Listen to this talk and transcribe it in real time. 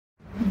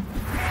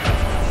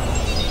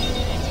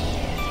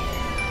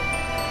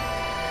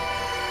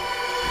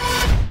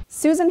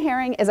Susan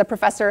Herring is a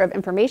professor of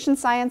information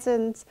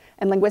sciences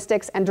and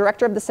linguistics and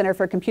director of the Center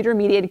for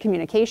Computer-Mediated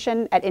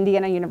Communication at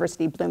Indiana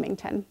University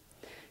Bloomington.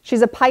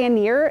 She's a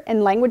pioneer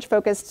in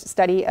language-focused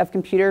study of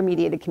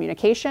computer-mediated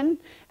communication,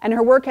 and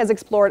her work has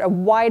explored a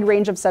wide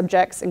range of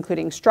subjects,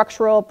 including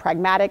structural,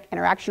 pragmatic,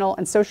 interactional,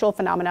 and social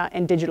phenomena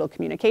in digital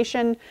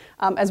communication,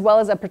 as well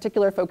as a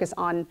particular focus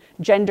on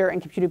gender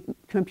and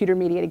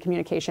computer-mediated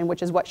communication,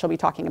 which is what she'll be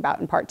talking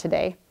about in part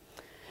today.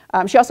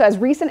 She also has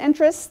recent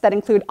interests that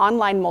include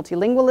online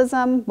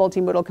multilingualism,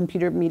 multimodal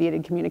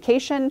computer-mediated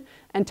communication,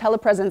 and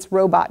telepresence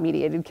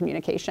robot-mediated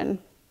communication.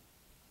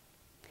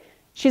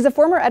 She's a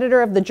former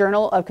editor of the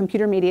Journal of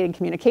Computer-Mediated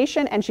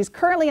Communication, and she's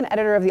currently an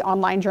editor of the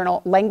online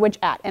journal Language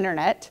at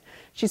Internet.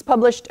 She's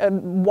published a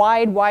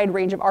wide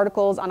range of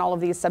articles on all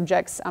of these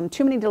subjects,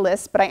 too many to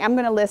list, but I am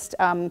going to list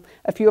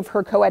a few of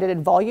her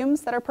co-edited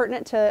volumes that are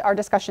pertinent to our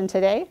discussion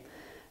today.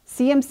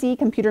 CMC,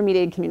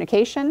 Computer-Mediated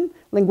Communication,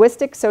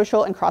 Linguistic,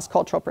 Social, and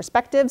Cross-Cultural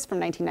Perspectives from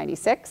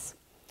 1996.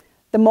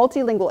 The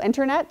Multilingual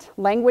Internet,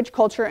 Language,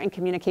 Culture, and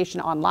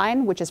Communication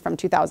Online, which is from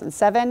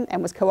 2007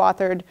 and was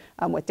co-authored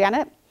with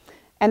Dannett.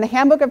 And the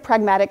Handbook of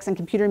Pragmatics and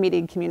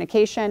Computer-Mediated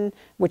Communication,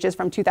 which is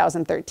from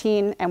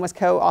 2013 and was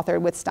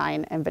co-authored with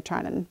Stein and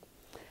Vitranen.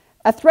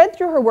 A thread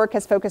through her work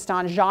has focused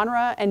on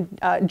genre and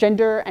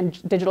gender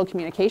and digital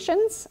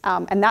communications,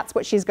 and that's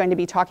what she's going to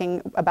be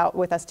talking about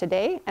with us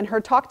today. And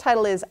her talk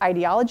title is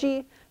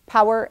Ideology,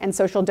 Power, and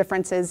Social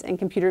Differences in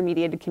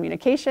Computer-Mediated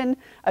Communication,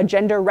 a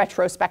Gender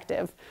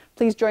Retrospective.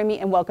 Please join me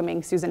in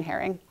welcoming Susan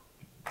Herring.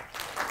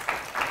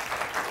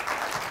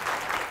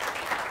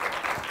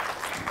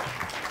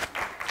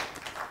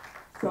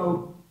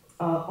 So,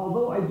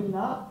 although I do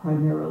not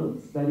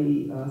primarily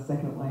study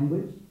second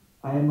language,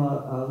 I am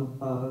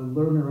a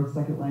learner of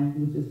second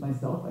languages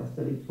myself. I've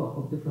studied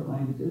 12 different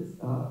languages.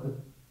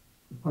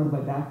 Part of my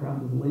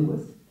background as a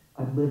linguist.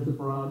 I've lived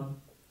abroad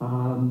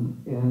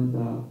and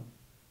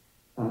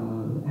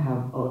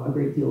have a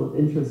great deal of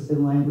interest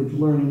in language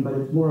learning, but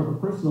it's more of a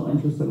personal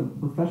interest than a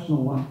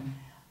professional one.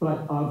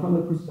 But from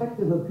the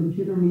perspective of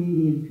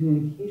computer-mediated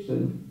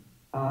communication,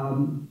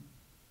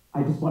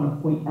 I just want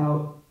to point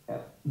out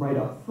right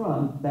up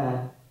front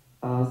that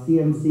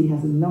CMC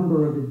has a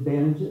number of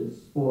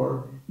advantages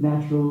for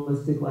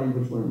naturalistic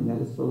language learning, that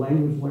is for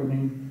language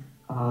learning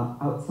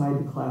outside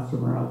the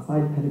classroom or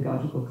outside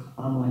pedagogical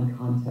online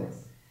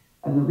context.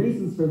 And the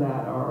reasons for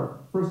that are,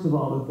 first of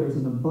all, that there's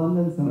an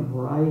abundance and a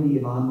variety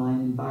of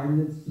online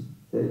environments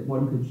that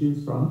one could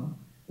choose from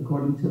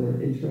according to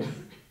their interests.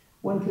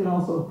 One can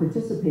also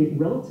participate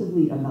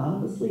relatively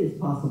anonymously. It's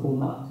possible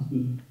not to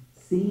be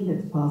seen.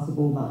 It's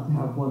possible not to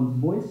have one's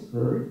voice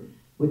heard,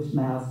 which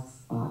masks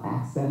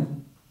accent.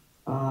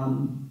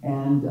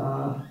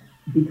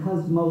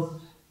 Because most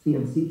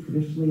CMC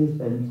traditionally has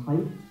been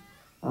typed,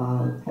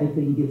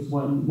 typing gives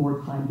one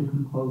more time to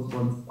compose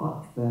one's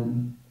thoughts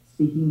than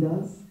speaking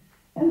does.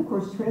 And of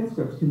course,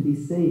 transcripts can be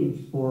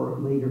saved for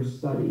later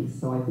study.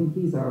 So I think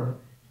these are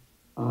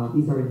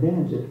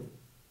advantages.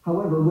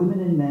 However, women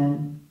and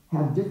men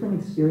have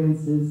different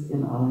experiences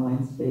in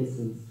online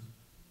spaces.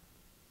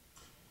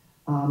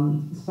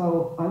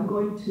 So I'm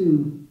going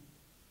to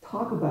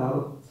talk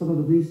about some of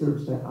the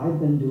research that I've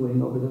been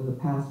doing over the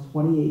past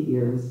 28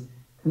 years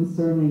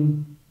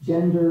concerning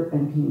gender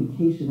and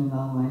communication in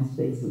online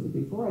spaces.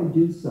 Before I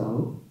do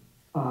so,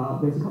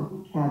 there's a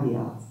couple of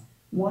caveats.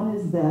 One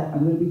is that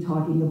I'm going to be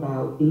talking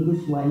about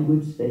English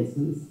language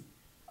spaces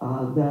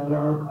that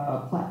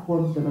are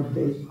platforms that are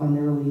based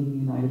primarily in the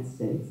United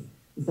States.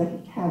 The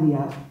second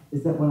caveat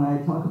is that when I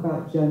talk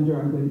about gender,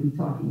 I'm going to be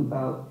talking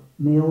about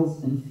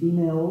males and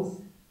females.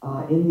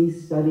 In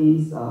these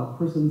studies,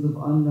 persons of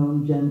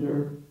unknown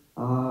gender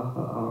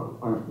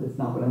it's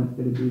not what I'm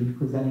going to be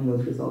presenting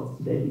those results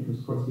today because,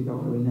 of course, we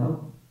don't really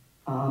know.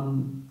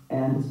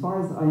 And as far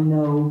as I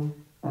know,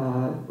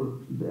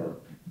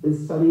 the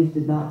studies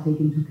did not take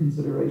into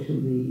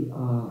consideration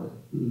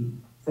the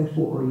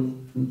sexual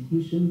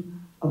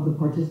orientation of the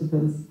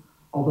participants,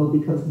 although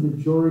because the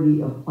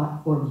majority of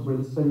platforms where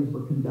the studies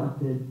were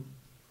conducted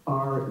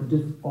are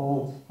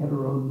default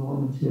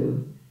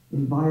heteronormative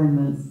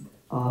environments,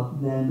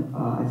 then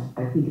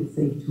I think it's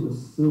safe to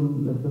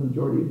assume that the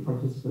majority of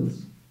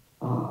participants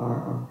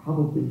are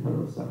probably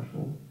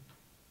heterosexual.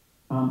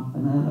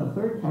 And then a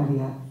third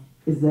caveat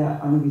is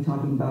that I'm going to be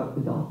talking about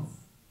adults.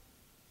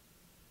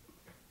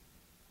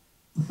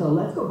 So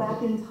let's go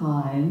back in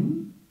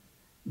time,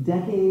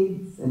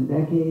 decades and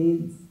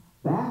decades,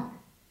 back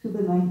to the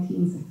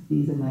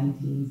 1960s and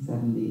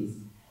 1970s.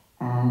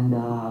 And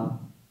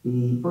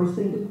the first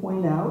thing to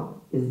point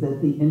out is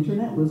that the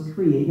internet was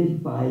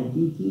created by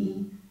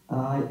geeky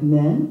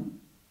men,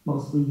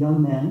 mostly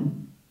young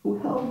men, who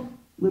held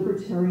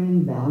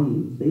libertarian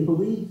values. They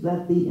believed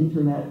that the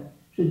internet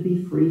should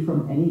be free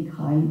from any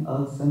kind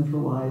of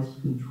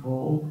centralized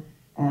control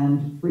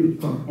and free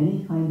from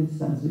any kind of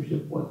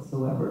censorship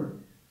whatsoever.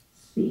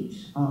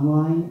 Speech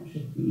online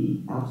should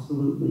be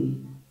absolutely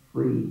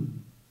free.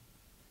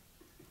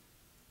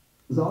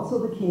 It was also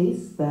the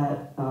case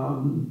that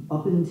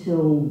up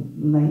until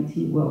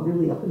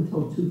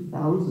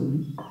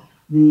 2000,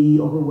 The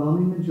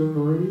overwhelming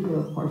majority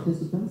of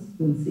participants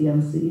in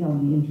CMC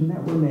on the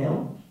internet were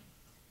male.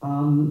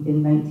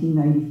 In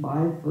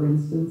 1995, for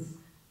instance,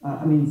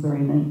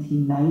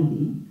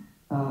 1990,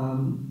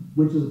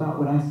 which is about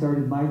when I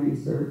started my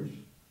research,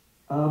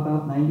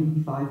 about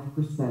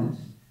 95%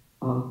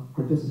 of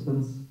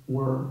participants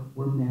were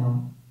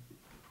male.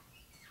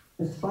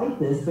 Despite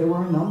this, there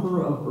were a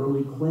number of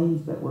early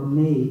claims that were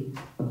made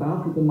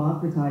about the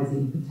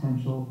democratizing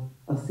potential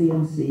of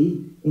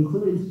CMC,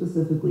 including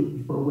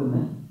specifically for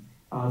women.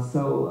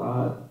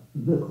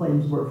 The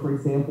claims were, for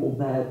example,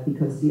 that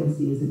because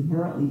CMC is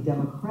inherently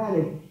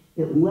democratic,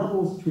 it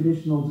levels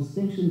traditional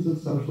distinctions of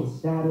social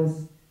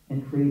status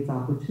and creates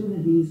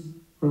opportunities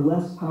for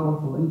less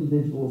powerful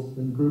individuals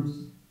and groups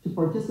to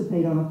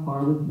participate on a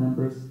par with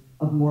members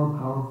of more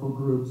powerful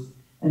groups,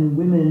 and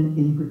women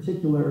in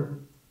particular,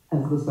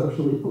 as the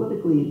socially,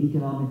 politically, and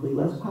economically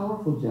less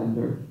powerful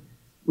gender,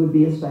 would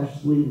be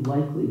especially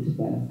likely to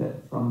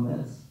benefit from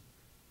this.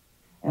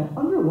 And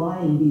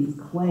underlying these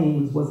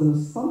claims was an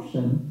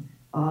assumption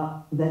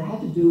that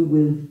had to do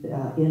with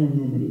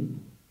anonymity,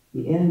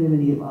 the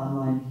anonymity of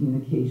online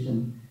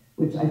communication,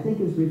 which I think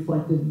is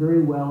reflected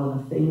very well in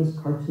a famous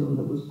cartoon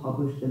that was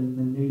published in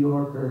the New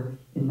Yorker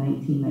in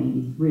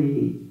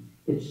 1993.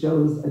 It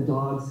shows a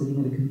dog sitting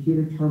at a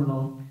computer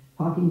terminal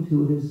talking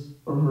to his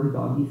or her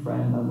doggy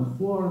friend on the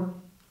floor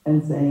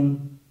and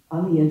saying,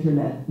 on the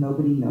internet,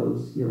 nobody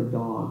knows you're a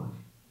dog.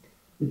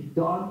 The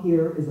dog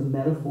here is a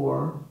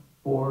metaphor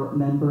for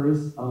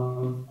members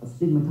of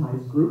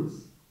stigmatized groups,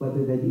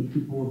 whether they be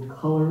people of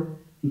color,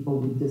 people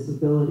with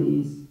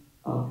disabilities,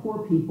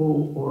 poor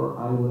people, or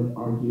I would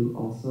argue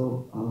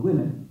also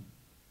women.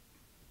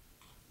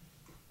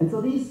 And so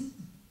these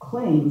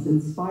claims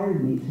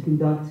inspired me to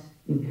conduct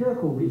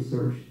empirical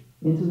research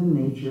into the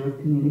nature of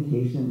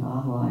communication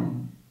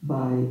online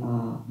by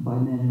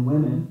men and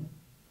women.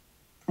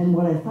 And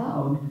what I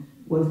found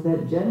was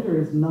that gender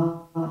is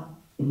not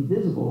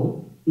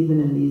invisible,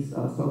 even in these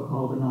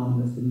so-called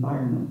anonymous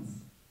environments.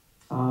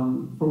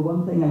 For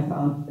one thing, I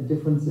found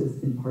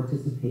differences in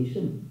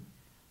participation.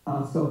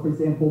 So, for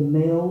example,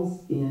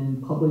 males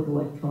in public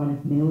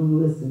electronic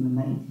mailing lists in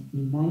the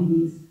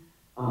 1990s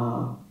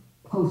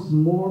post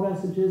more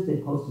messages, they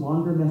post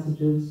longer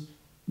messages.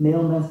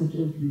 Male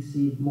messages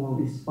receive more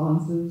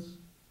responses,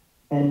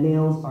 and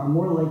males are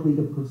more likely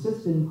to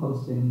persist in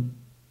posting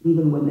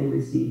even when they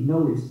receive no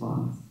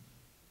response.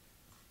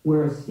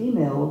 Whereas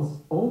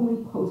females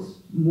only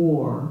post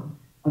more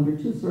under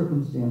two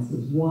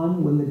circumstances.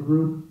 One, when the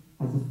group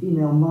has a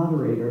female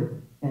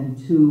moderator, and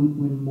two,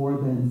 when more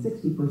than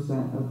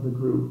 60% of the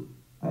group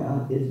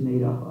is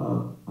made up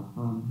of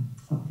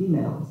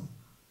females.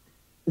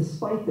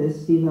 Despite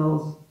this,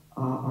 females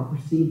are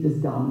perceived as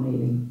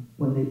dominating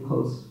when they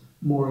post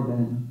more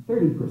than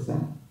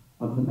 30%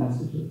 of the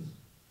messages.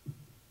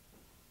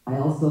 I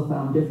also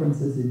found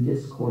differences in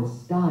discourse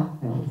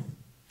styles.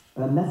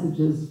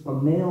 Messages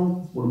from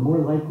males were more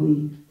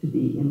likely to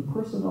be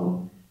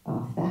impersonal,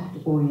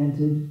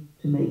 fact-oriented,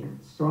 to make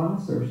strong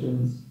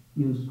assertions,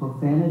 use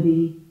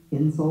profanity,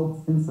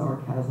 insults, and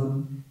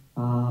sarcasm,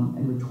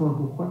 and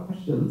rhetorical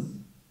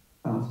questions,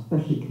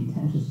 especially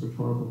contentious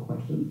rhetorical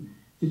questions,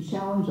 to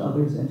challenge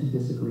others and to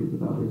disagree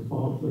with others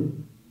boldly.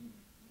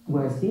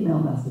 Whereas female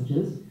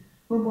messages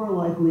were more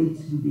likely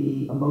to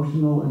be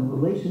emotional and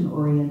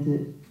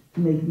relation-oriented, to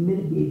make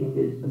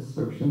mitigated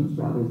assertions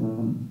rather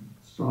than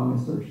strong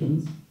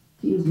assertions,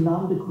 to use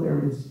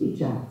non-declarative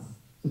speech acts,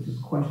 such as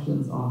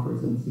questions,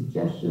 offers, and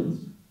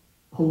suggestions,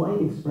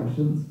 polite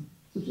expressions,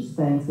 such as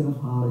thanks and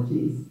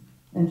apologies,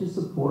 and to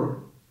support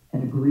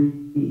and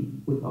agree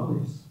with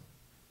others.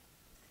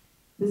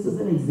 This is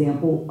an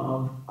example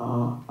of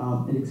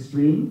an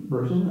extreme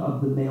version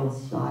of the male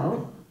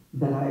style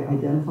that I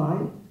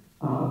identified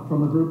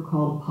from a group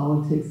called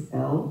Politics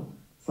L,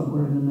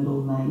 somewhere in the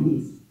middle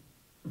 90s.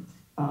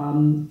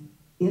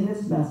 In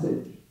this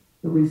message,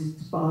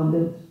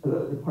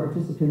 the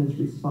participant is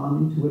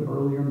responding to an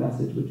earlier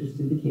message, which is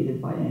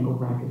indicated by angle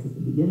brackets at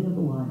the beginning of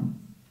the line.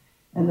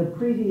 And the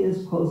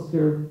previous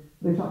poster,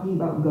 they're talking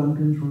about gun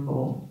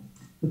control.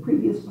 The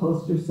previous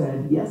poster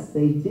said, yes,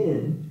 they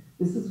did.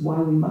 This is why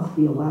we must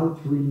be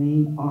allowed to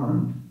remain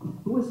armed.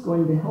 Who is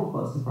going to help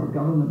us if our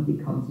government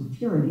becomes a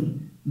tyranny?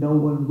 No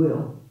one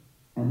will.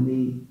 And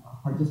the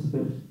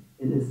participant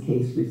in this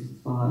case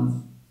responds,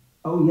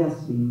 oh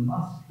yes, we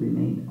must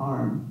remain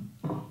armed.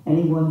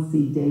 Anyone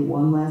see Day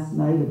One last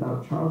night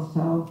about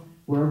Charlestown,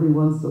 where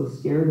everyone's so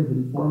scared of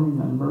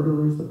informing on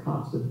murderers the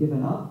cops have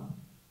given up?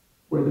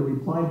 Where the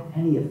reply to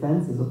any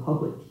offense is a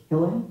public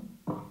killing,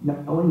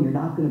 knowing you're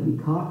not going to be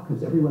caught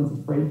because everyone's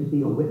afraid to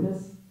be a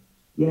witness?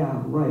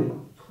 Yeah, right,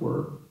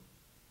 twerp.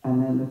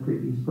 And then the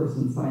previous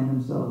person signed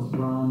themselves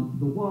Ron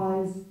the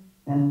Wise,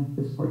 and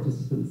this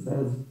participant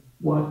says,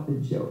 what a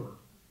joke.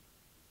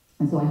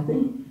 And so I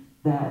think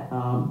that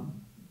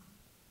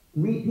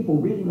people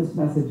reading this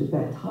message at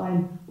that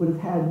time would have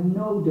had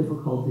no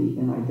difficulty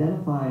in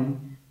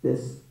identifying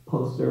this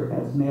poster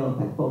as male, in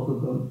fact, both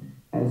of them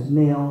as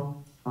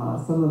male.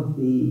 Some of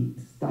the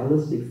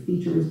stylistic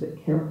features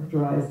that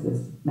characterize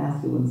this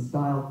masculine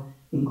style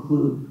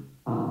include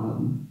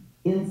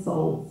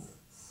insults,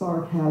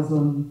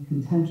 sarcasm,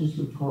 contentious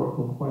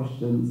rhetorical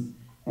questions,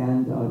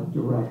 and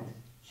direct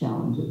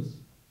challenges.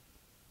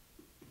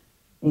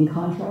 In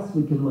contrast,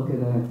 we can look at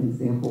an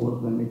example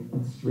of an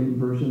extreme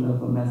version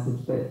of a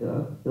message that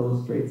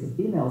illustrates a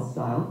female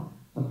style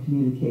of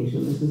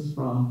communication. This is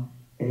from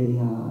an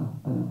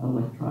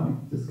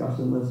electronic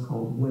discussion list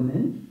called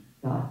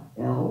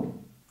women.l.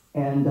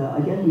 And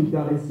again, we've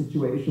got a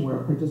situation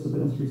where a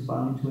participant is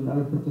responding to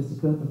another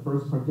participant. The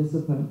first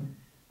participant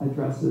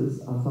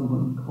addresses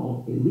someone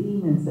called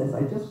Aileen and says,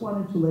 "I just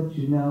wanted to let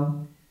you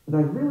know that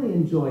I've really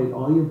enjoyed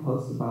all your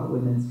posts about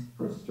women's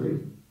history.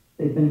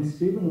 They've been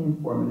extremely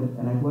informative,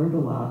 and I've learned a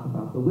lot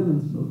about the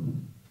women's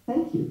movement.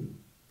 Thank you,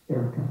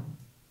 Erica."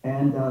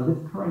 And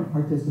this current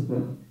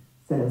participant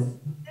says,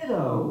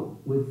 "Ditto,"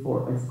 with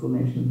 4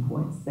 exclamation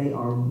points. "They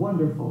are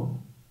wonderful.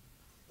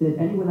 Did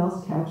anyone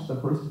else catch the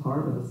first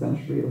part of A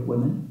Century of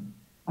Women?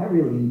 I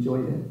really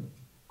enjoyed it.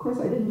 Of course,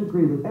 I didn't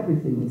agree with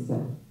everything they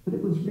said, but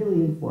it was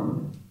really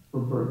informative."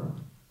 Roberta.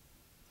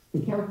 The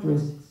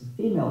characteristics of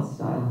female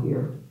style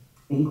here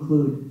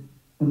include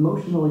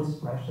emotional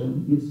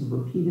expression, use of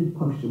repeated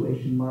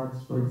punctuation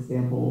marks, for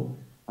example,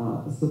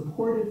 a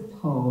supportive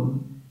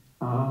tone,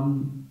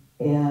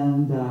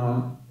 and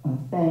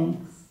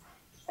thanks,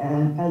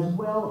 and as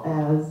well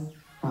as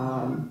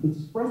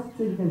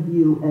expressing a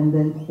view and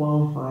then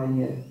qualifying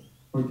it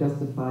or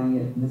justifying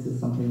it. And this is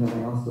something that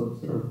I also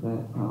observed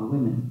that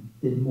women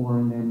did more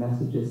in their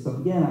messages. So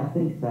again, I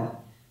think that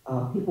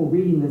people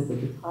reading this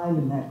at the time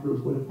in that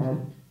group would have had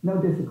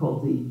no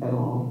difficulty at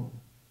all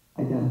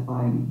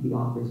identifying the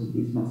authors of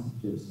these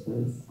messages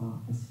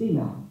as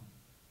female.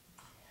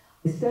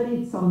 I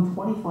studied some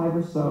 25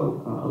 or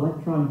so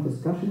electronic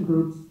discussion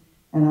groups,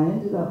 and I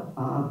ended up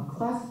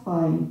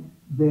classifying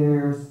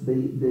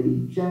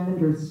the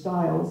gender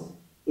styles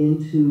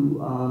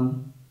into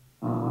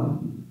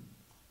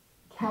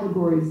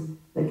categories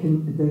that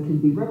can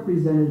be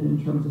represented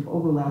in terms of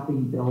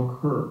overlapping bell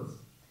curves.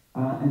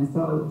 And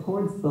so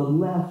towards the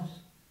left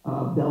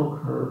bell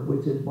curve,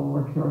 which is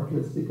more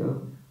characteristic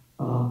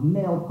of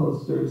male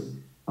posters,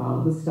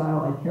 the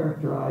style I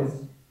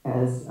characterized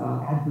as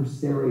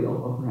adversarial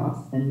or perhaps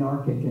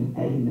anarchic and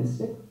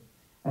agonistic.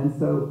 And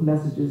so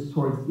messages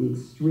towards the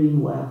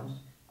extreme left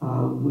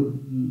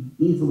would be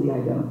easily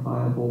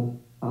identifiable,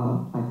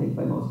 I think,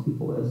 by most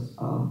people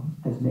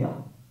as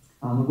male.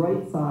 On the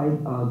right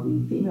side of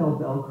the female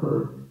bell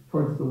curve,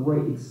 towards the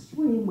right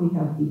extreme, we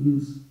have the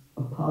use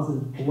of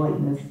positive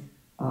politeness,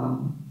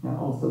 and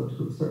also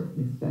to a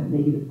certain extent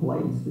negative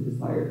politeness, the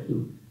desire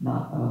to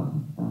not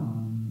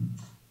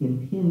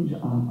impinge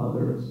on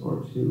others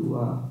or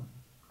to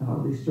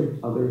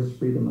restrict others'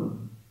 freedom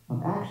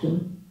of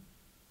action.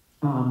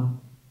 And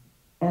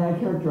I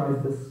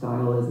characterize this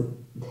style as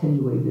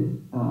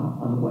attenuated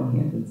on the one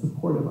hand and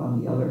supportive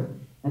on the other.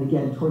 And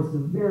again, towards the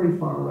very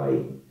far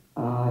right,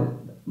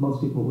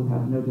 most people would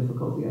have no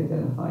difficulty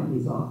identifying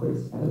these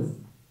authors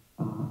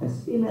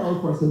as female.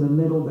 Of course, in the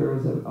middle, there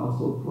is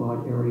also a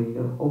broad area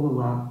of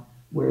overlap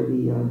where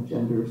the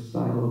gender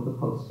style of the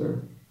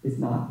poster is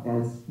not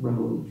as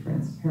readily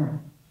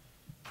transparent.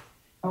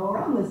 Now,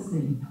 around the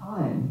same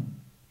time,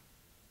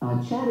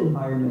 chat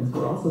environments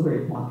were also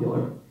very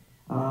popular,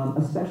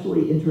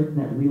 especially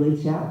internet relay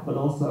chat, but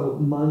also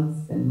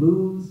muds and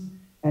moves,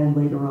 and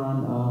later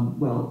on,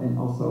 and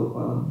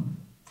also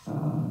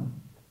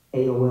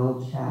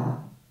AOL chat,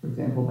 for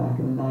example, back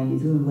in the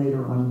 90s, and then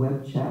later on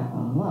web chat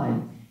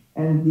online.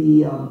 And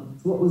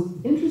what was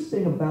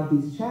interesting about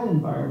these chat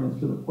environments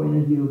from the point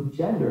of view of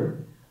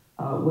gender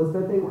was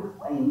that they were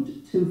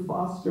claimed to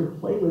foster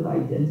play with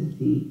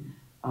identity,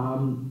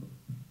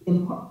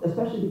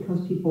 especially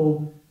because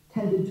people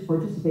tended to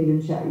participate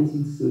in chat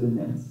using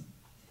pseudonyms.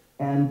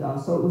 And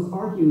so it was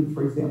argued,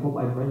 for example,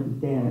 by Brenda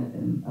Dannett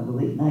in the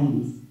late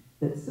 90s,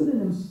 that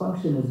pseudonyms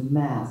function as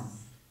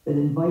masks that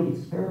invite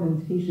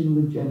experimentation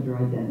with gender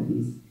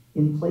identities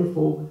in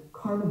playful,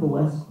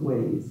 carnivalesque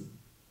ways,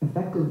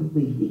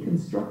 effectively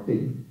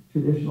deconstructing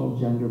traditional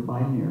gender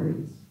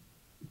binaries.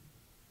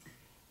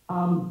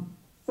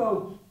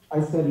 So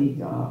I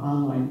studied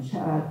online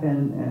chat,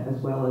 and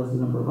as well as a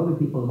number of other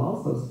people have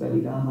also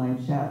studied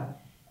online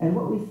chat. And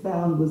what we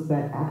found was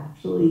that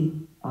actually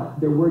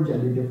there were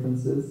gender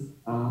differences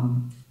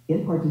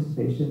in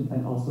participation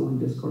and also in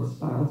discourse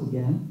styles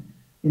again.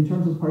 In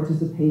terms of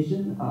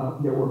participation,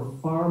 there were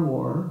far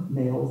more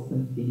males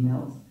than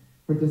females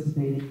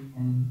participating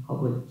in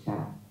public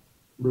chat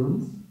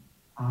rooms.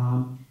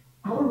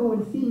 However,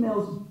 when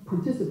females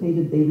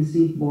participated, they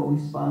received more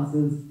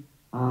responses,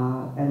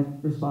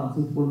 and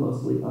responses were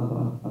mostly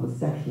of a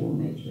sexual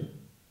nature.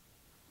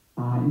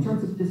 In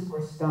terms of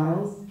discourse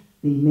styles,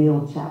 the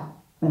male chat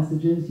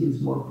messages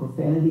use more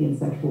profanity and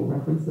sexual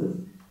references,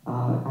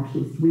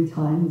 actually 3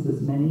 times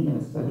as many in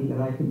a study that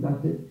I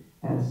conducted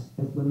as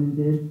women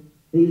did.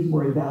 They use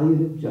more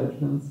evaluative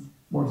judgments,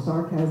 more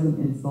sarcasm,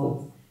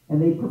 insults,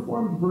 and they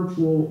performed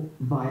virtual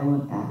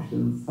violent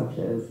actions such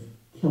as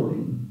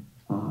killing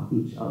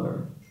each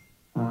other.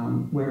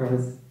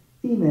 Whereas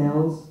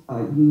Females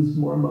use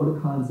more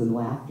emoticons and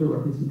laughter,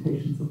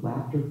 representations of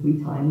laughter,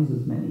 3 times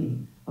as many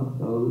of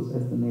those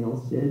as the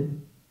males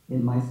did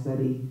in my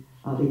study.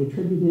 They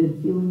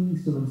attributed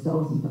feelings to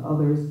themselves and to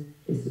others,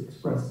 they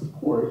expressed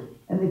support,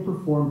 and they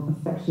performed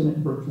affectionate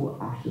virtual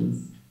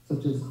actions,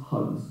 such as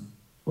hugs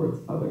towards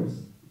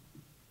others.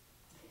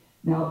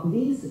 Now,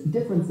 these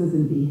differences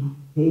in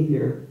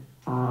behavior,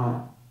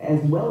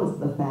 as well as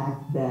the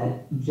fact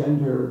that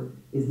gender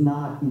is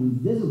not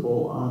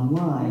invisible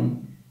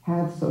online,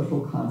 have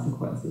social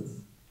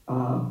consequences.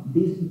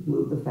 These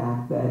include the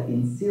fact that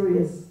in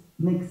serious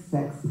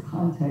mixed-sex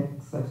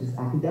contexts, such as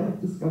academic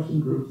discussion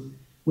groups,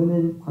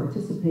 women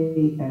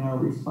participate and are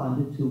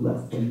responded to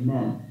less than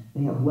men.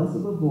 They have less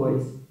of a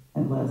voice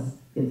and less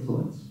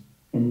influence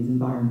in these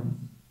environments.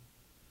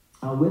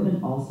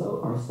 Women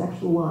also are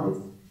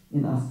sexualized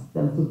in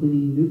ostensibly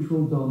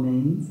neutral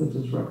domains, such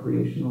as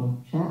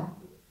recreational chat,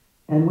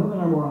 and women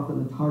are more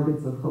often the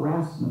targets of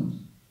harassment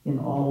in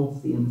all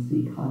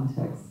CMC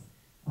contexts.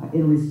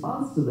 In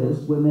response to this,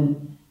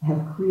 women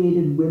have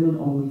created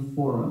women-only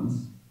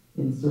forums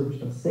in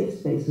search of safe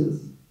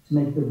spaces to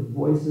make their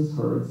voices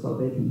heard so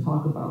they can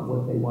talk about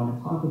what they want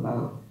to talk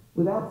about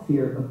without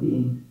fear of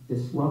being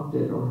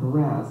disrupted or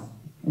harassed.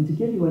 And to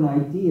give you an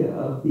idea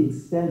of the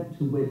extent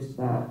to which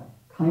that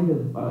kind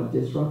of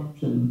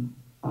disruption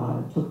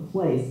took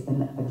place,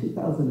 a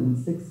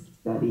 2006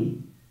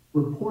 study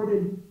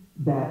reported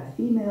that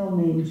female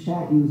named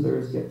chat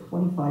users get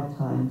 25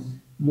 times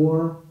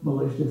more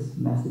malicious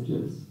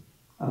messages.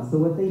 So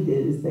what they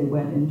did is they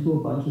went into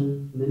a bunch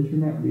of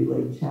internet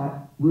relay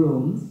chat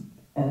rooms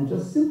and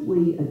just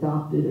simply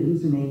adopted a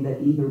username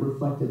that either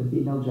reflected a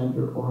female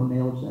gender or a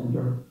male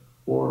gender,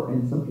 or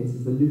in some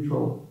cases a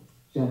neutral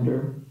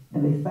gender.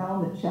 And they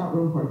found that chat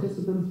room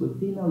participants with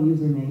female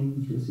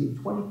usernames received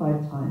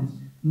 25 times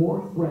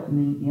more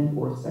threatening and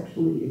or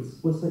sexually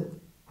explicit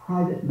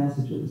private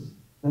messages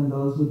than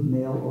those with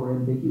male or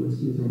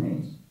ambiguous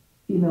usernames.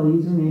 Female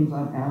usernames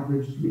on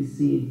average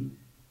received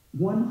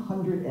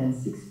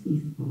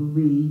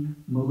 163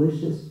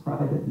 malicious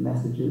private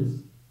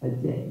messages a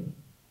day.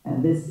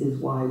 And this is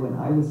why when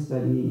I was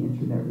studying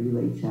internet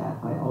relay chat,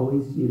 I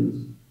always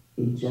used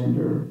a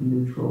gender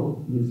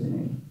neutral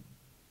username.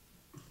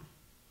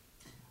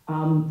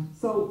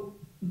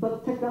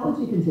 But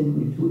technology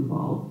continued to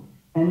evolve,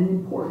 and an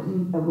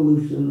important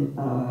evolutionary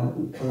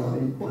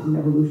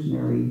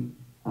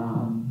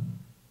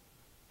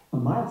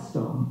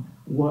milestone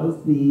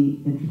was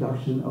the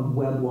introduction of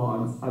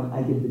weblogs.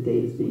 I give the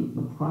date as being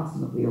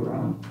approximately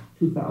around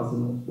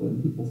 2000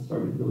 when people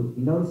started really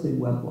noticing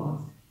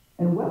weblogs.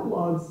 And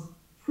weblogs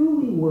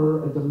truly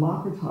were a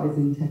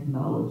democratizing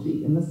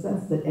technology in the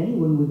sense that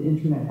anyone with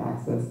internet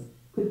access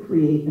could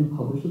create and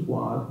publish a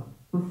blog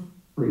for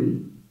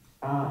free.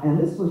 And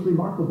this was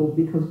remarkable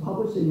because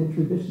publishing had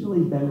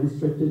traditionally been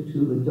restricted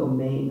to the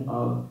domain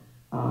of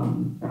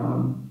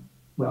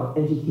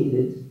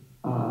educated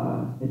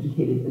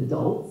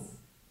adults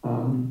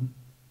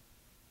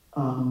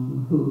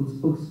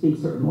who speak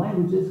certain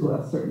languages, who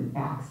have certain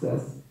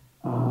access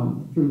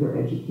through their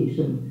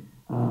education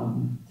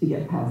to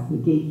get past the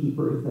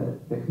gatekeepers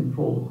that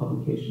control the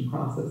publication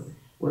process.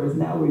 Whereas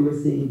now we were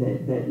seeing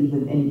that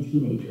even any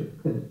teenager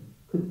could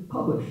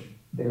publish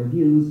their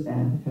views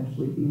and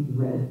potentially be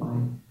read by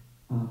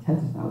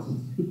tens of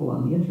thousands of people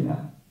on the internet.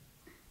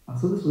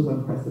 So this was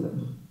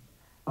unprecedented.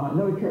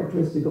 Another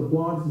characteristic of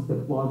blogs is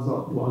that blog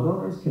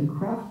owners can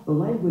craft the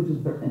language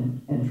of their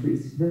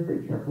entries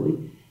very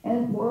carefully,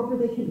 and moreover,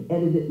 they can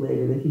edit it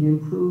later. They can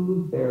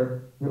improve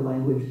their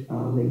language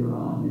later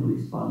on in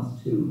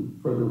response to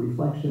further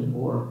reflection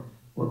or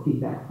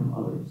feedback from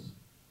others.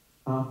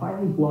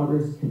 Finally,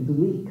 bloggers can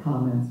delete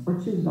comments or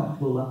choose not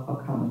to allow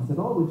comments at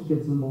all, which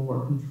gives them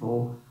more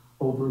control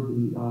over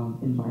the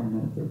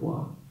environment of their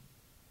blog.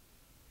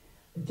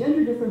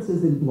 Gender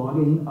differences in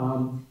blogging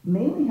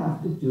mainly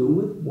have to do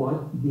with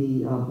what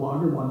the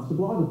blogger wants to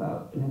blog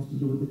about. It has to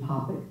do with the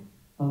topic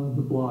of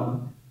the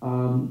blog.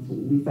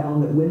 We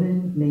found that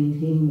women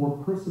maintain more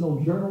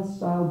personal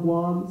journal-style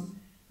blogs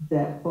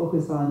that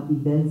focus on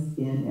events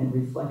in and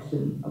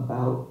reflection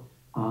about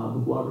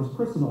the blogger's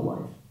personal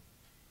life.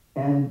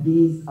 And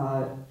these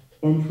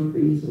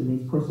entries in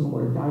these personal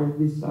or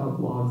diary-style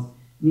blogs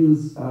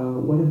use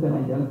what have been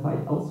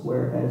identified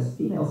elsewhere as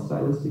female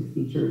stylistic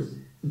features,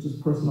 such as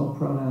personal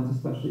pronouns,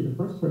 especially the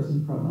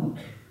first-person pronoun,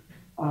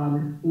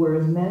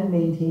 whereas men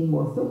maintain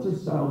more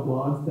filter-style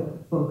blogs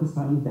that focus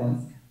on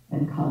events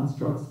and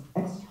constructs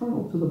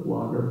external to the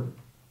blogger,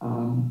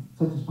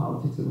 such as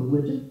politics and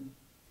religion.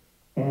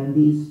 And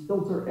these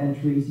filter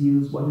entries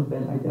use what have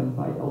been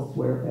identified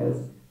elsewhere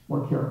as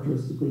more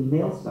characteristically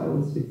male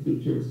stylistic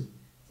features,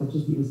 such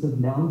as the use of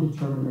noun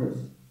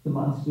determiners,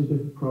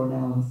 demonstrative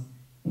pronouns,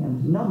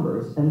 and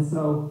numbers. And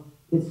so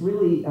it's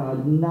really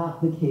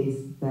not the case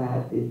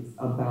that it's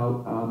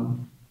about,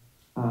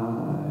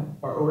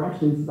 or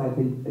actually, it's, I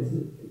think,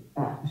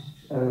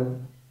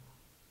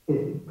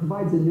 it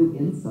provides a new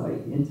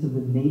insight into the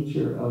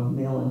nature of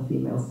male and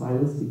female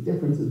stylistic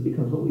differences,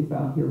 because what we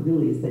found here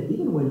really is that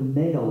even when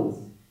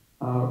males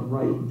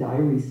write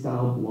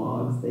diary-style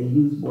blogs, they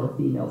use more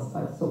female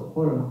style, so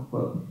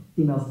quote-unquote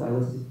female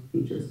stylistic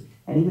features.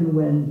 And even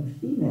when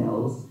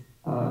females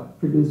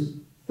produce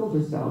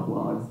filter-style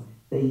blogs,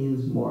 they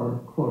use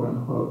more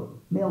quote-unquote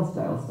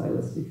male-style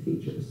stylistic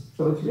features.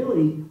 So it's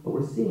really, what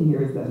we're seeing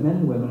here is that men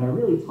and women are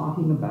really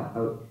talking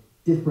about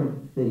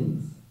different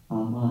things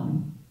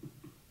online.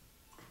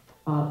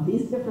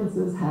 These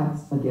differences have,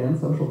 again,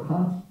 social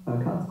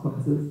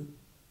consequences.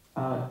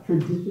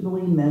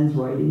 Traditionally, men's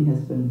writing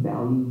has been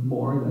valued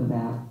more than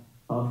that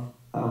of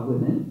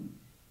women.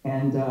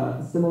 And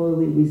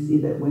similarly, we see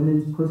that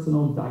women's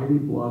personal diary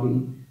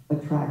blogging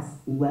attracts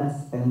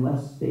less and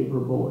less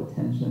favorable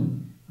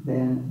attention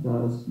than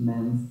does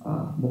men's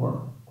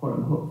more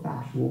quote-unquote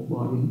factual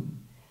blogging.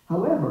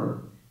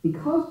 However,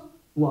 because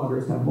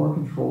bloggers have more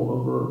control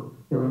over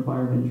their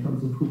environment in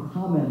terms of who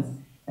comments,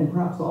 and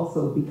perhaps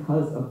also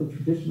because of the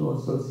traditional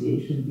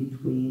association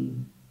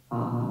between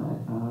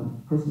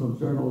personal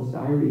journals,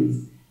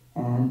 diaries,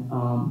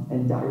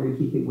 and diary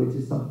keeping, which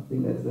is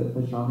something that's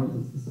a genre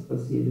that's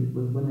associated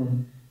with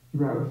women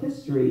throughout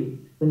history,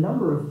 the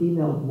number of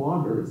female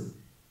bloggers,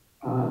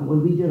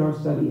 when we did our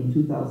study in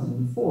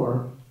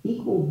 2004,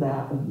 equaled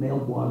that of male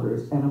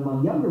bloggers, and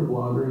among younger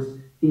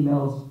bloggers,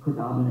 females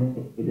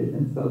predominated.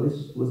 And so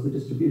this was the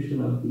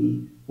distribution of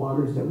the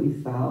bloggers that we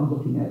found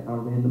looking at our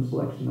random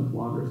selection of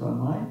bloggers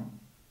online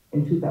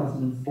in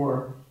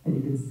 2004. And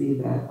you can see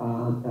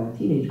that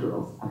teenage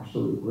girls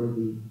actually were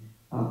the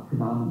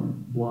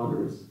predominant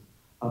bloggers,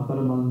 but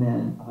among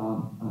men,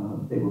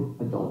 they were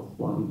adults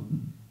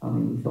blogging,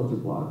 mainly filter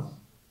blogs.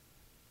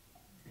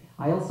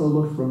 I also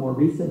looked for more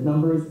recent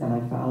numbers, and I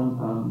found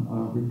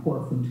a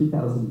report from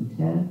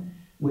 2010,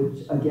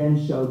 which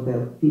again showed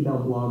that female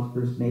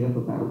bloggers made up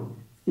about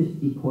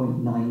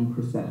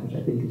 50.9%, which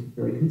I think is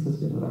very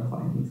consistent with our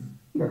findings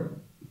here.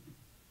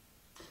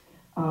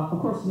 Of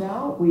course,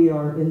 now we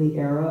are in the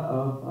era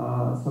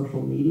of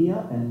social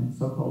media and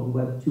so-called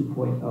Web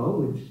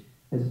 2.0, which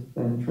has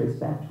been traced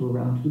back to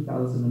around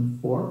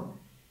 2004.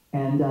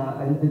 And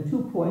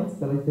 2 points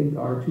that I think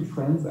are 2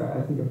 trends that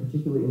I think are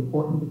particularly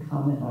important to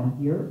comment on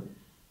here.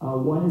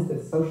 One is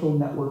that social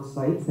network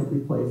sites have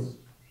replaced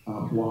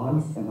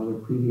blogs and other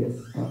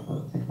previous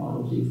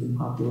technologies in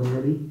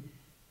popularity.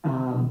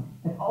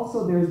 And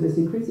also there's this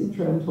increasing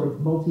trend towards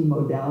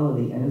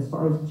multimodality, and as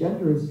far as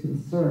gender is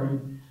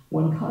concerned,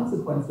 one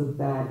consequence of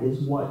that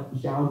is what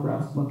Zhao,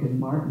 Grasmuck, and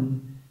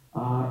Martin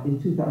in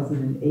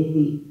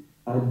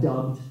 2008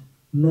 dubbed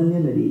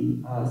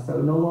anonymity.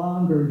 So no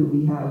longer do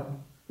we have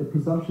the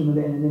presumption of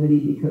anonymity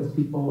because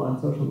people on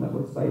social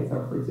network sites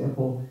are, for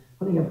example,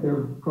 putting up their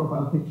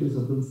profile pictures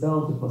of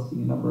themselves or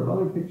posting a number of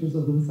other pictures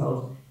of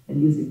themselves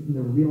and using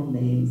their real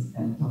names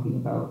and talking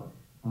about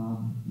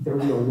their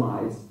real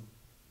lives.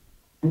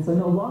 And so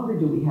no longer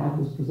do we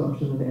have this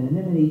presumption of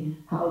anonymity.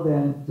 How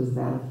then does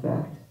that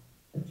affect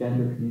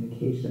gender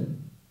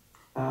communication?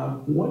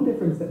 One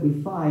difference that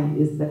we find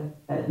is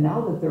that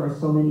now that there are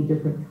so many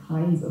different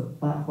kinds of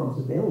platforms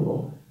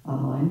available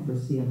online for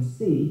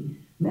CMC,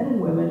 men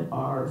and women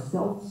are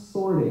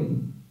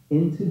self-sorting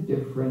into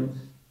different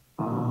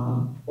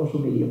social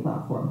media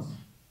platforms.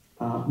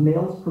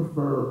 Males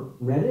prefer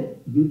Reddit,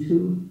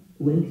 YouTube,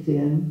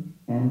 LinkedIn,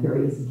 and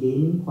various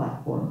gaming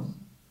platforms,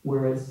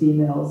 whereas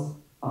females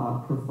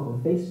prefer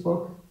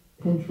Facebook,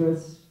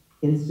 Pinterest,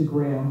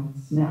 Instagram,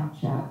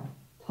 Snapchat,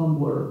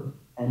 Tumblr,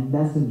 and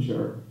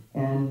Messenger.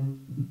 And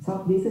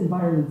these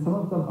environments, some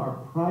of them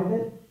are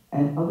private,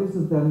 and others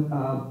of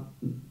them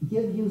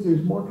give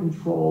users more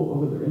control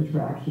over their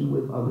interaction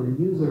with other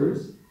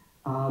users.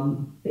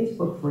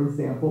 Facebook, for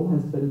example,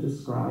 has been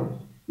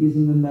described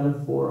using the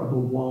metaphor of a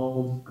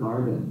walled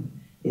garden.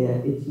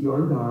 It's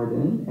your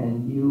garden,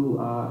 and you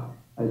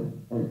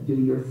do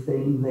your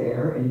thing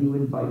there, and you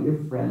invite your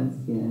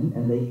friends in,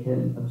 and they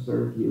can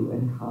observe you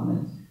and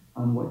comment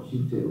on what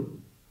you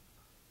do.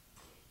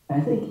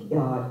 And I think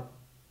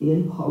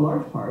in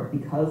large part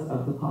because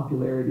of the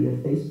popularity of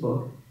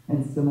Facebook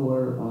and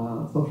similar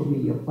social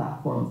media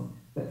platforms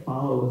that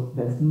follow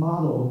this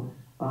model,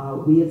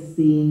 we have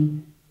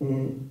seen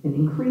an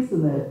increase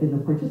in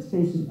the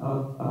participation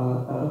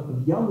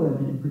of young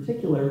women in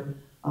particular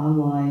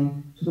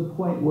online, to the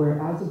point where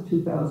as of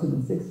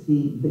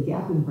 2016, the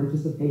gap in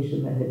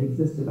participation that had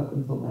existed up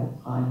until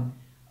that time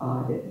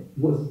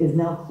is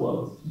now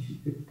closed. You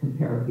should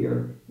compare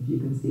here. If you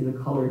can see the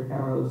colored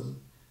arrows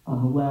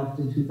on the left,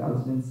 in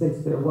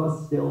 2006, there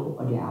was still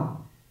a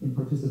gap in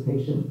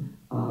participation,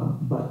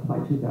 but by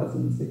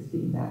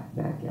 2016, that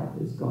gap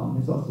is gone.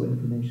 There's also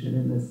information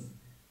in this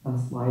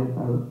slide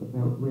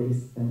about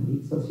race and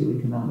the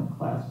socioeconomic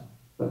class,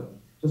 but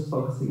just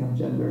focusing on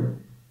gender,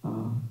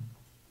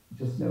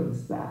 just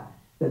notice that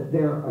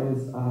there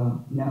is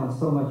now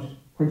so much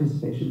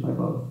participation by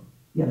both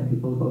young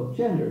people of both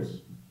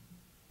genders.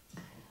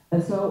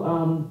 And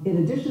so in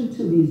addition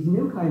to these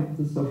new kinds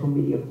of social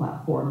media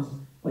platforms,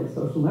 like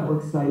social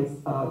network sites,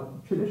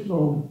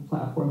 traditional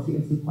platforms,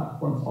 CMC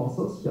platforms,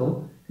 also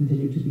still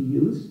continue to be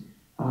used.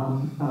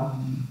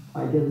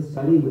 I did a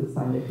study with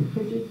Simon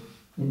Kapicic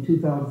in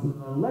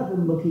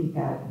 2011 looking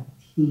at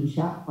teen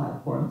chat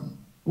platforms.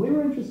 We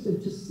were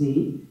interested to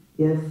see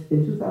if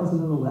in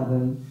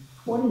 2011,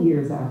 20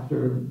 years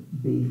after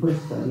the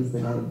first studies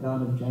that I had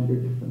done of gender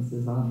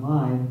differences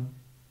online,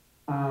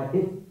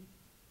 if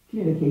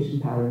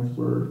communication patterns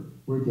were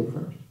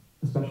different,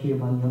 especially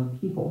among young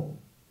people.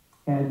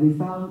 And we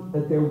found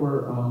that there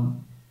were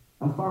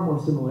far more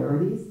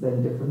similarities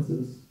than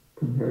differences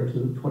compared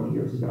to 20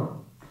 years ago.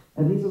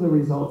 And these are the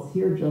results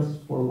here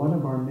just for one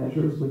of our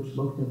measures, which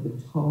looked at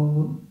the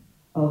tone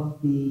of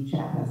the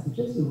chat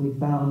messages. And we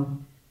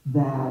found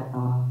that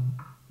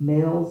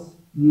males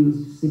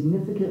used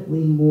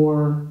significantly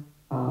more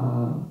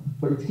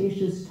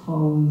flirtatious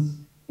tones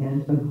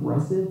and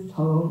aggressive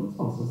tones,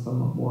 also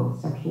somewhat more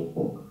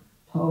sexual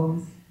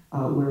tones,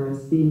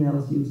 whereas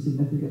females used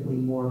significantly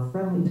more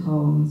friendly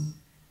tones.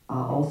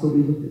 Also,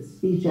 we looked at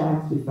speech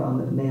acts. We found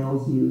that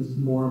males used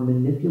more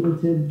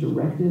manipulative,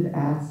 directed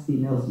acts.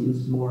 Females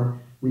used more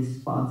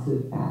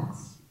responsive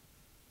acts.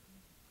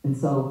 And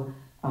so,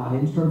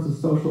 in terms of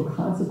social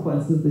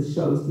consequences, this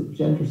shows that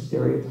gender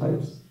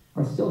stereotypes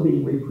are still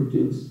being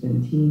reproduced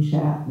in teen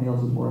chat.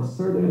 Males are more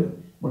assertive,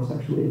 more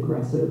sexually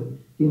aggressive.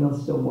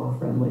 Females still more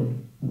friendly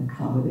and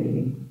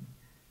accommodating.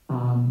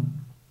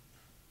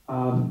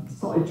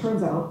 So it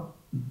turns out,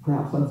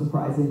 perhaps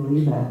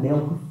unsurprisingly, that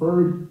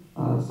male-preferred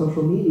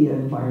social media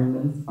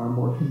environments are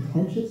more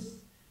contentious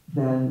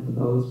than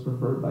those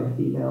preferred by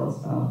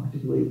females,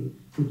 particularly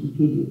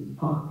Wikipedia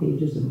talk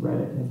pages and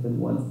Reddit have been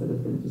ones that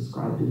have been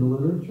described in the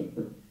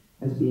literature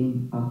as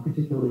being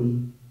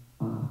particularly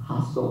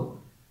hostile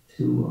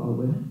to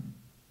women.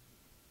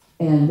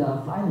 And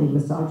finally,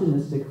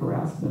 misogynistic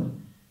harassment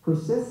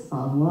persists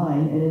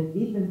online, and it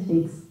even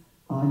takes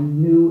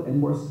on new and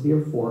more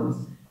severe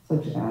forms,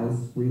 such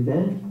as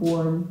revenge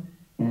porn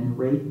and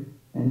rape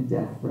and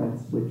death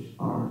threats, which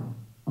are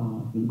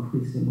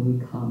increasingly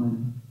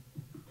common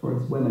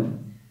towards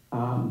women.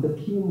 The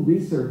Pew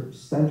Research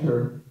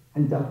Center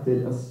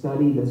conducted a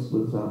study. This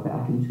was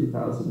back in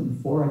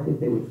 2004. I think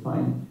they would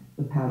find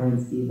the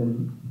patterns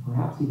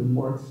perhaps even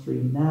more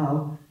extreme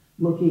now,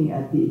 looking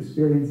at the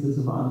experiences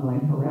of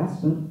online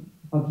harassment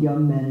of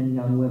young men and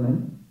young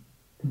women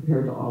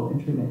compared to all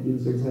internet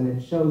users. And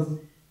it shows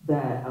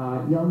that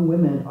young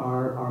women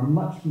are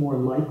much more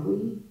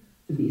likely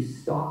to be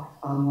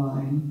stalked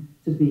online,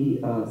 to be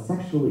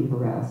sexually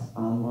harassed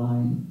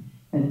online,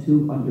 and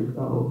to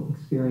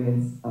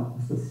experience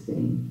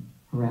sustained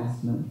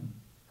harassment.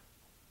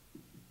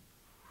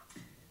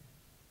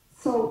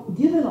 So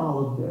given all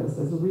of this,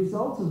 as a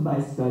result of my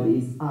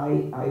studies,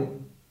 I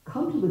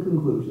come to the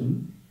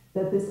conclusion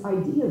that this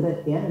idea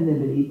that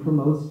anonymity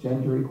promotes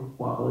gender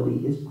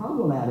equality is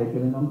problematic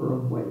in a number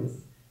of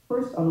ways.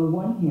 First, on the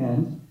one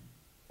hand,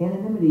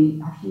 anonymity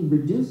actually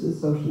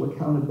reduces social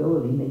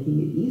accountability, making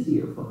it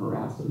easier for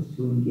harassers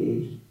to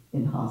engage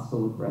in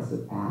hostile,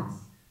 aggressive acts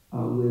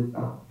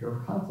without fear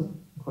of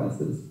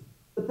consequences.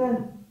 But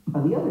then,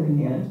 on the other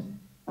hand,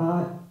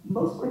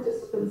 most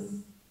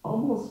participants,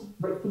 almost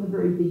right from the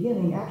very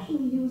beginning,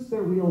 actually use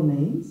their real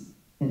names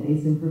in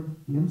asynchronous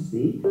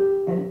DMC,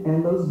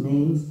 and those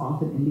names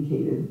often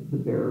indicated the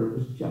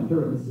bearer's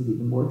gender, and this is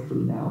even more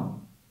true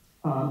now.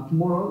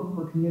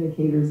 Moreover,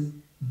 communicators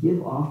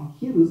give off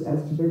cues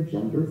as to their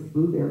gender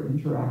through their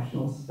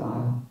interactional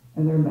style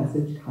and their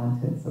message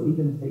content. So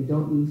even if they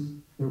don't use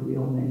their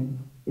real name,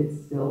 it's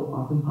still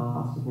often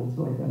possible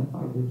to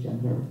identify their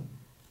gender.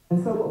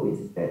 And so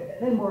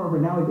and then moreover,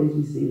 nowadays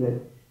we see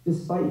that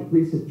despite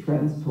recent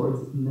trends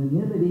towards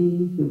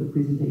anonymity through the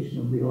presentation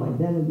of real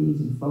identities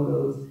and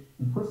photos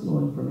and personal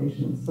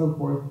information and so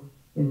forth,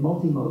 in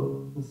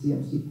multimodal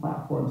CMC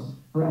platforms,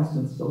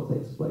 harassment still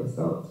takes place.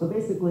 So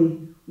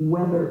basically,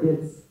 whether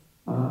it's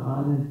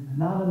on an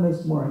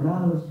anonymous, more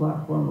anonymous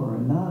platform or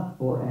an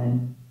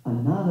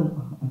anonymous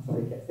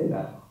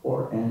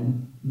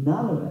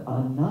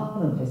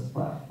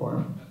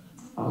platform,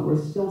 we're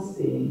still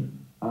seeing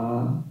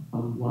a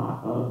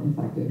lot of, in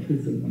fact, an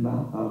increasing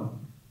amount of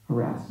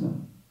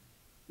harassment,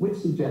 which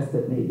suggests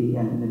that maybe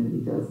anonymity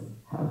does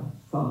have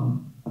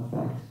some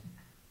effect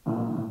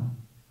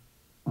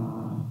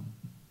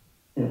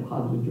in a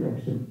positive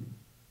direction.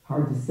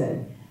 Hard to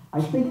say. I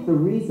think the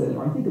reason,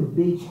 or I think a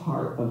big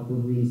part of the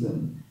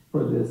reason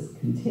for this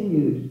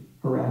continued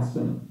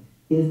harassment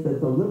is that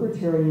the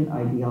libertarian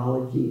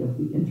ideology of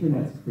the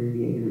internet's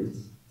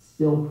creators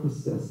still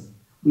persists.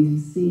 We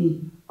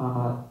see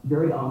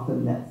very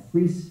often that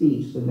free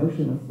speech, the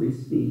notion of free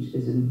speech,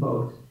 is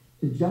invoked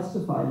to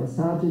justify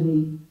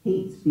misogyny,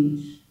 hate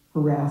speech,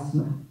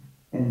 harassment,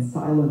 and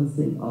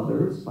silencing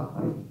others by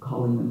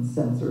calling them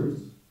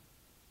censors.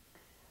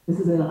 This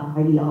is an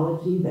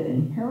ideology that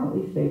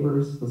inherently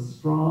favors the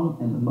strong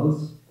and the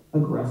most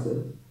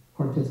aggressive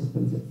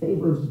participants. It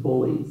favors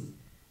bullies,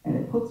 and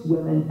it puts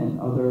women and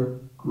other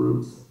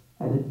groups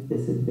at a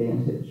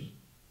disadvantage.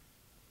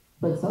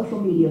 But social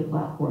media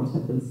platforms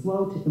have been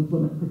slow to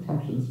implement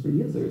protections for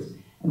users,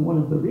 and one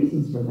of the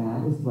reasons for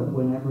that is that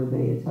whenever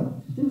they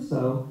attempt to do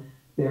so,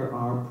 there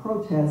are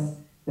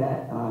protests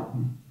that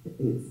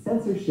it's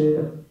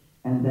censorship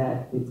and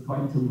that it's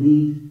going to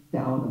lead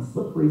down a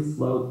slippery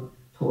slope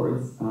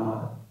towards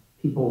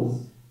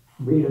people's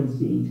freedoms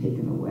being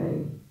taken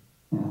away.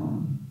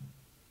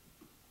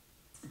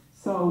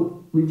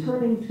 So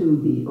returning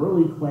to the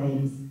early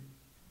claims,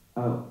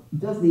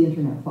 does the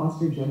internet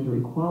foster gender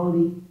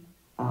equality?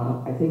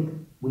 I think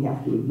we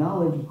have to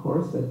acknowledge, of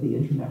course, that the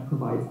internet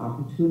provides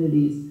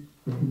opportunities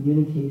for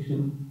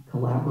communication,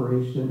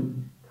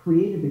 collaboration,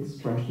 creative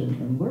expression,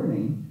 and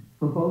learning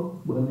for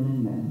both women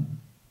and men,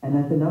 and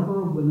that the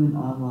number of women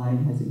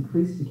online has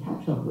increased to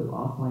catch up with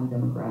offline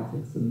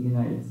demographics in the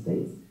United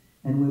States,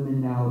 and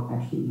women now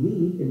actually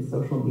lead in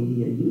social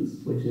media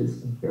use, which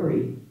is a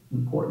very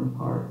important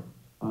part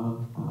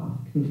of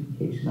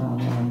communication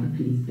online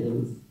these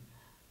days.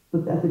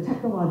 But that the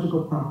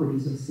technological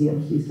properties of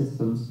CMC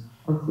systems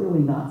are clearly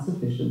not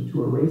sufficient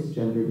to erase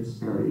gender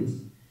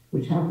disparities,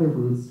 which have their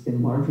roots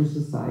in larger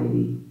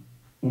society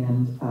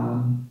and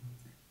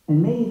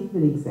may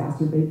even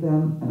exacerbate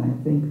them. And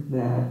I think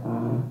that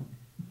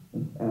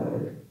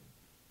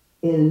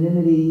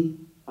anonymity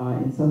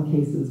in some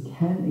cases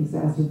can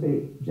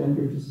exacerbate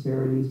gender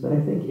disparities, but I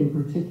think in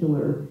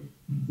particular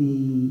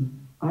the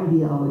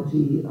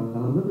ideology,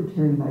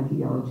 libertarian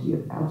ideology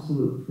of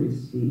absolute free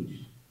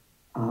speech,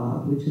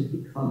 which has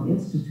become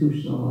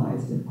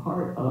institutionalized and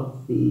part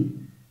of the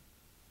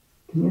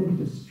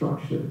communicative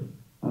structure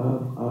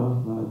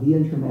of the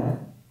internet,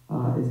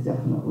 is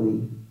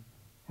definitely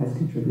has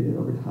contributed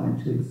over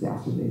time to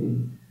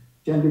exacerbating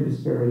gender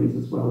disparities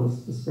as well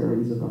as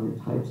disparities of other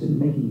types and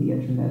making the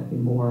internet a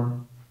more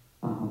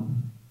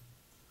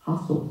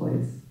hostile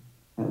place,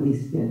 at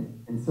least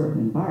in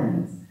certain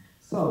environments.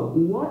 So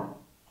what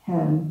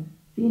can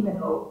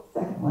female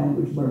second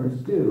language learners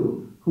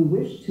do who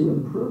wish to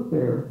improve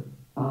their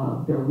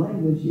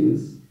language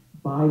use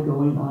by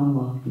going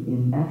online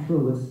in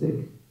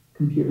naturalistic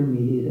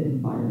computer-mediated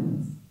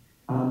environments?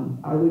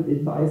 I would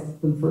advise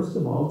them, first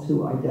of all,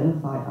 to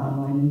identify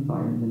online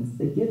environments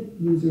that give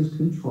users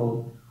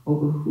control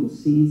over who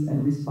sees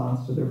and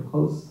responds to their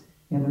posts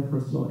and their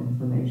personal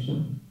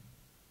information.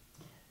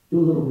 Do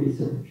a little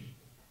research.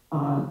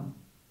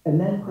 And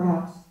then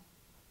perhaps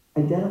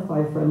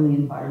identify friendly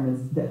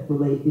environments that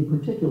relate in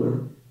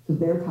particular to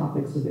their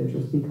topics of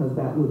interest, because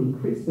that would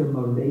increase their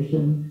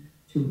motivation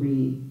to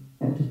read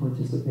and to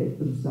participate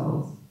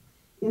themselves.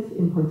 If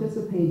in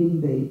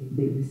participating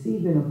they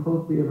receive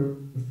inappropriate or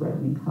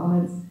threatening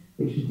comments,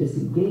 they should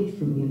disengage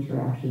from the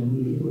interaction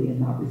immediately and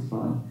not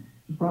respond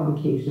to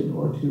provocation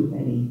or to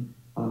any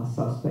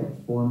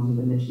suspect forms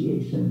of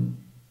initiation.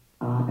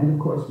 And of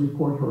course,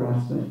 report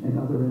harassment and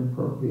other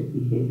inappropriate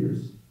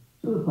behaviors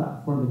to the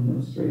platform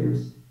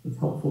administrators. It's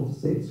helpful to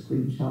save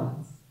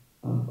screenshots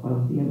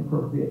of the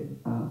inappropriate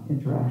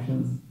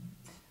interactions.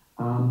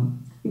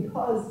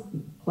 Because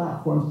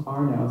platforms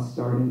are now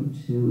starting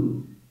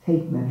to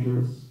take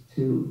measures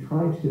to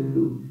try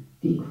to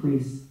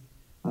decrease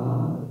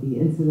the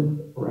incidence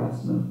of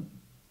harassment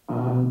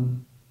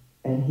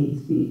and hate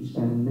speech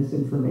and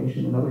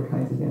misinformation and other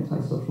kinds of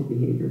antisocial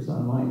behaviors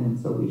online, and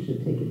so we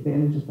should take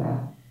advantage of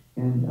that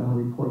and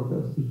report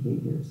those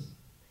behaviors.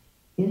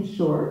 In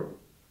short,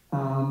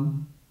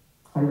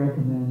 I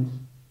recommend.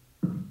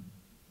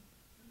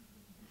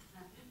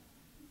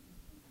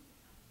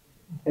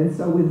 And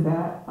so with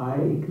that,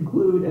 I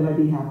conclude, and I'd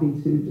be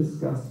happy to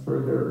discuss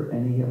further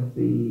any of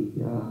the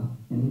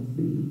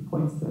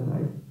points that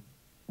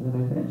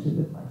I've mentioned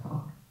if I